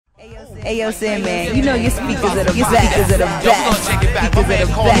Hey yo, Sam, man, you know your speakers are the best. Speakers are the best. Speakers are the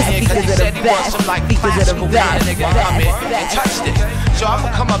best. Speakers are the best. Speakers are the best. Touched it. So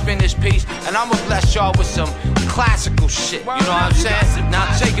I'ma come up in this piece and I'ma bless y'all with some classical shit. You know what I'm saying?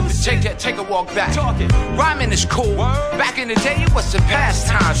 Now take a walk back. Rhyming is cool. Back in the day, it was some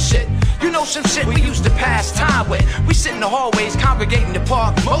pastime shit. You know some shit we used to pass time with. We sit in the hallways, congregating in the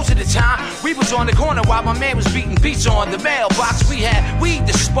park. Most of the time, we was on the corner while my man was beating beats on the mailbox. We had weed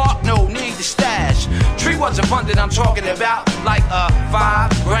to spark, no need to stash. Tree was abundant, I'm talking about like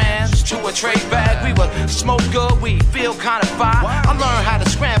 5 grams to a tray bag. We would smoke good weed, feel kinda fine. I learned how to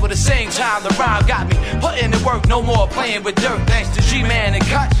scramble the same time the rhyme got me putting in work, no more playing with dirt. Thanks to G-Man and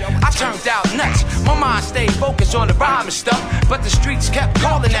Cut, I turned out nuts. My mind stayed focused on the rhyme and stuff, but the streets kept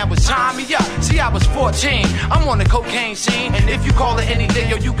calling, that was time me up. See, I was 14, I'm on the cocaine scene, and if you call it anything,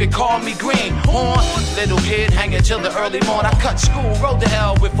 yo, you can call me Green Horn. Little kid hanging till the early morn. I cut school, rode the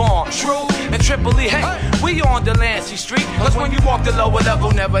L with on True and Tripoli. Hey, we on Delancey Street, cause when you walk the lower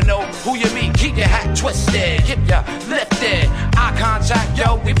level, never know who you meet. Keep your hat twisted, keep ya lifted. Eye contact,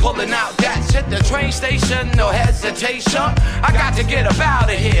 yo, we pulling out gas. Hit the train station, no hesitation. I got to get up out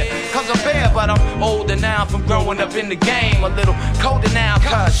of here, cause I'm fair, but I'm older now from growing up in the game. A little colder now,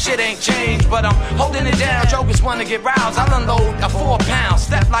 cause shit ain't changed, but I'm holding it down. Jokers wanna get roused, I'll unload a 4 pound.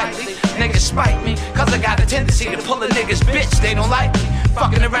 Step lightly, niggas spite me, cause I got a tendency to pull a nigga's bitch. They don't like me,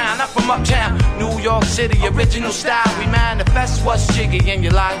 fucking around. I'm from uptown, New York City, original style. We manifest what's jiggy in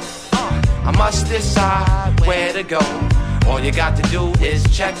your life. I must decide where to go. All you got to do is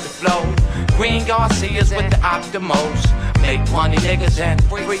check the flow. Green Garcia's with the optimals. Make money niggas and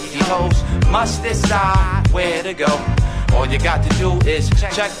freaky hoes. Must decide where to go. All you got to do is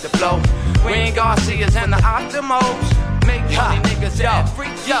check the flow. Green Garcia's and the optimals. Make money niggas and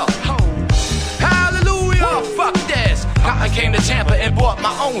freaky hoes. Hallelujah, fuck this. I came to Tampa and bought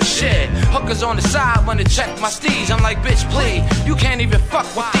my own shit. Hookers on the side wanna check my steez. I'm like, bitch, please, you can't even fuck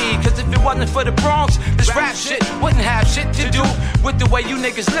with these. Cause if it wasn't for the Bronx, this rap shit wouldn't have shit to do with the way you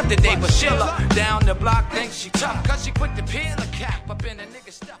niggas live today. But Sheila down the block thinks she tough, cause she quick to peel a cap up in a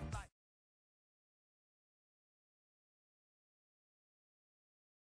nigga stuff.